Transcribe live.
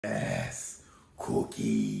Yes,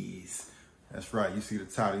 cookies. That's right. You see the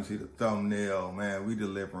title, you see the thumbnail, man. We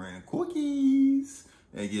delivering cookies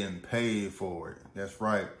and getting paid for it. That's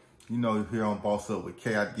right. You know, here on Boss Up with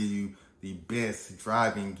K, I give you the best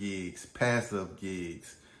driving gigs, passive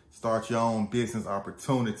gigs, start your own business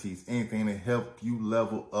opportunities, anything to help you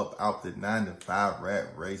level up out the 9-to-5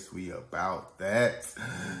 rat race. We about that.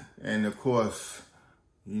 And of course,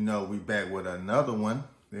 you know, we back with another one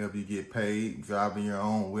to help you get paid, driving your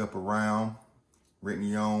own whip around, renting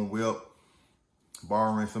your own whip,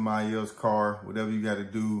 borrowing somebody else's car, whatever you got to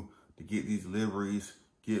do to get these deliveries,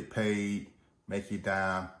 get paid, make your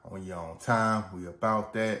dime on your own time. We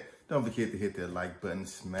about that. Don't forget to hit that like button,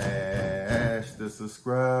 smash the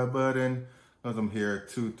subscribe button, because I'm here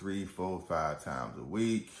 2, 3, 4, 5 times a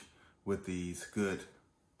week with these good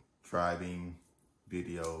driving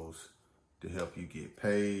videos to help you get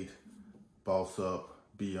paid, boss up,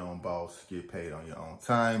 be your own boss, get paid on your own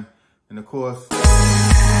time. And of course,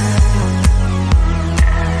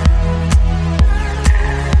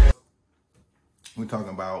 we're talking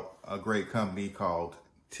about a great company called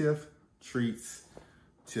Tiff Treats.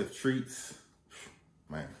 Tiff Treats,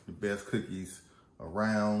 man, the best cookies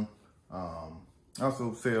around.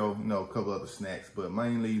 Also sell, you know, a couple other snacks, but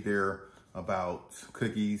mainly they're about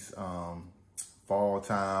cookies. Fall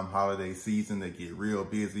time, holiday season, they get real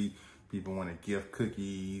busy. People want to gift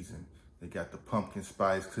cookies, and they got the pumpkin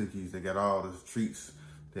spice cookies. They got all the treats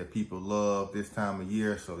that people love this time of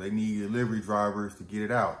year. So they need delivery drivers to get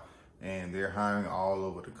it out. And they're hiring all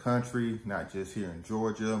over the country, not just here in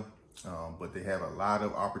Georgia, but they have a lot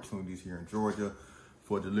of opportunities here in Georgia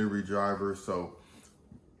for delivery drivers. So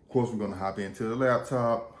of course, we're gonna hop into the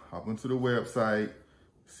laptop, hop into the website,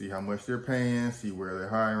 see how much they're paying, see where they're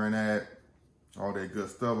hiring at, all that good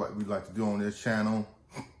stuff like we like to do on this channel.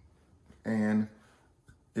 And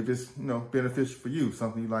if it's, you know, beneficial for you,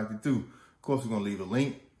 something you like to do, of course, we're gonna leave a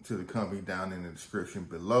link to the company down in the description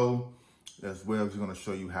below, as well as we're gonna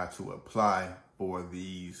show you how to apply for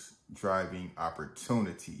these driving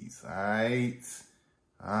opportunities. All right,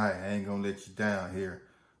 I ain't gonna let you down here.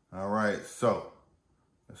 All right, so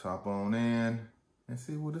let's hop on in and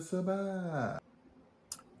see what it's about.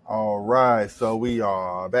 All right, so we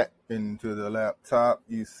are back into the laptop.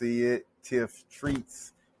 You see it, Tiff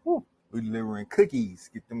Treats. Woo. We delivering cookies.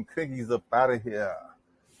 Get them cookies up out of here.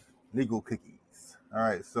 Legal cookies. All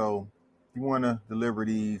right, so if you want to deliver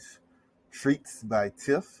these treats by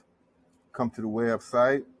Tiff, come to the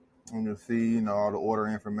website and you'll see, you know, all the order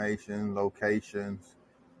information, locations,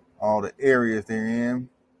 all the areas they're in.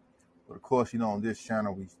 But of course, you know, on this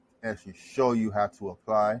channel, we actually show you how to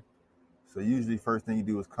apply. So usually first thing you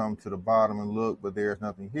do is come to the bottom and look, but there's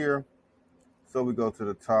nothing here. So we go to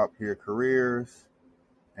the top here, careers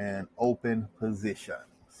and open positions.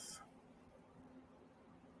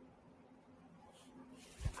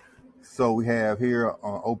 So we have here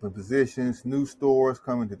on open positions, new stores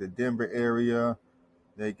coming to the Denver area.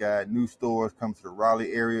 They got new stores coming to the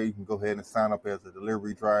Raleigh area. You can go ahead and sign up as a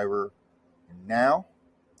delivery driver now.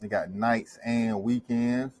 They got nights and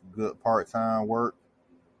weekends, good part-time work.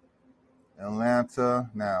 Atlanta,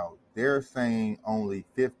 now they're saying only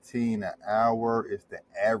 $15 an hour is the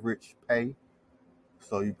average pay.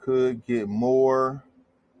 So you could get more,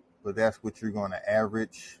 but that's what you're going to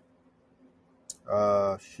average.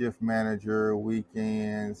 Shift manager,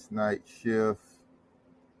 weekends, night shift.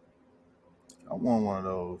 I want one of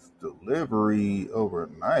those delivery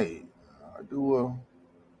overnight. I do a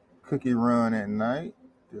cookie run at night.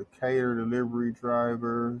 The cater delivery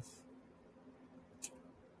drivers.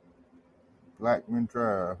 Blackman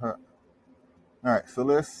Drive. Huh? All right, so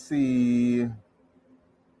let's see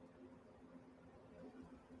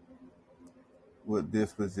what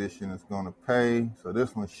this position is going to pay. So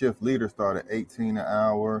this one, shift leader, started $18 an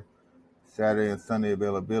hour. Saturday and Sunday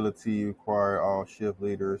availability, require all shift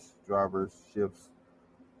leaders, drivers, shifts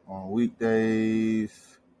on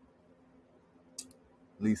weekdays.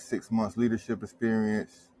 At least 6 months leadership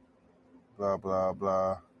experience. Blah, blah,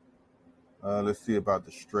 blah. Let's see about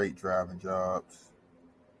the straight driving jobs.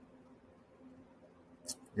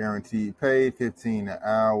 Guaranteed pay, $15 an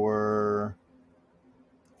hour.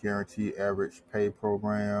 Guaranteed average pay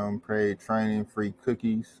program. Paid training, free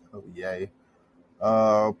cookies. Oh, yay.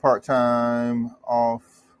 Part-time off,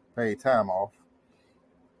 paid time off.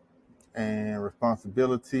 And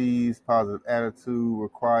responsibilities, positive attitude,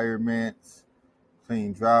 requirements,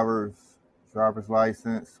 clean driver's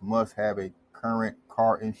license, must have a current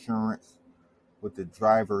car insurance with the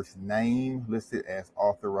driver's name listed as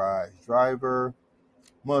authorized driver,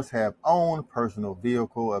 must have own personal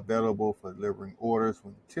vehicle available for delivering orders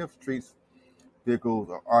when Tiff Treats vehicles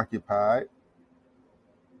are occupied,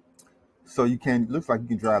 So looks like you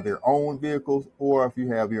can drive their own vehicles, or if you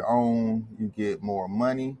have your own, you get more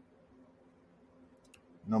money.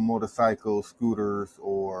 No motorcycles, scooters,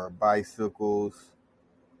 or bicycles.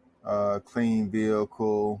 Clean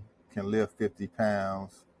vehicle, can lift 50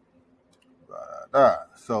 pounds.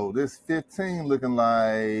 So this 15 looking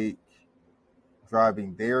like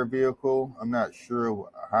driving their vehicle. I'm not sure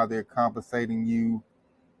how they're compensating you.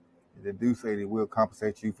 They do say they will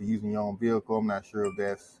compensate you for using your own vehicle. I'm not sure if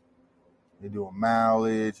they're doing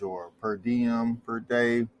mileage or per diem per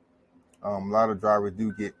day. A lot of drivers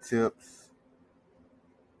do get tips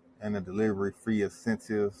and a delivery fee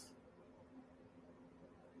incentives.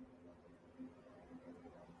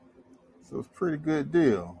 So it's a pretty good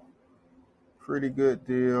deal. Pretty good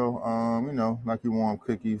deal. Like you want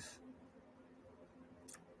cookies.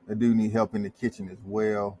 They do need help in the kitchen as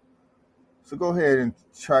well. So go ahead and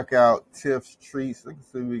check out Tiff's Treats.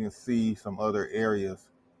 Let's see if we can see some other areas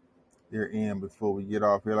they're in before we get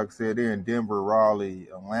off here. Like I said, they're in Denver, Raleigh,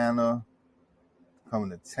 Atlanta, coming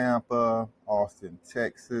to Tampa, Austin,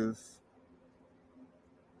 Texas,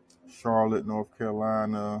 Charlotte, North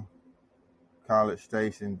Carolina, College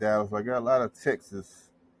Station, Dallas. I got a lot of Texas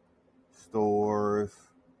stores.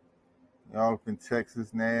 All up in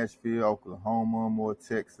Texas, Nashville, Oklahoma, more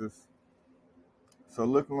Texas. So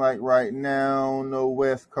looking like right now, no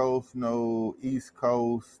West Coast, no East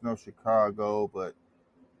Coast, no Chicago, but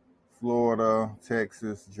Florida,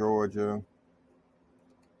 Texas, Georgia.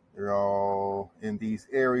 They're all in these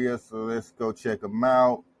areas. So let's go check them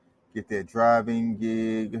out. Get that driving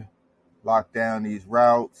gig. Lock down these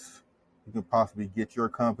routes. You can possibly get your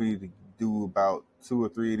company to do about 2 or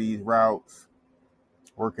 3 of these routes.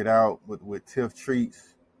 Work it out with Tiff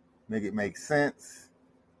Treats. Make it make sense.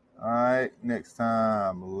 All right, next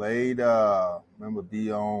time, later. Remember,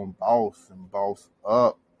 be on Boss and Boss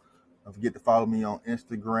Up. Don't forget to follow me on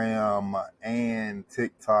Instagram and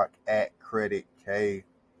TikTok at Credit K.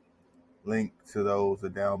 Link to those are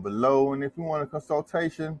down below. And if you want a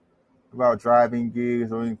consultation about driving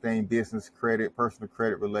gigs or anything business credit, personal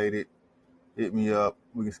credit related, hit me up.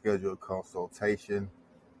 We can schedule a consultation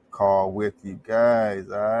call with you guys.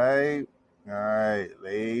 All right,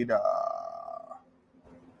 later.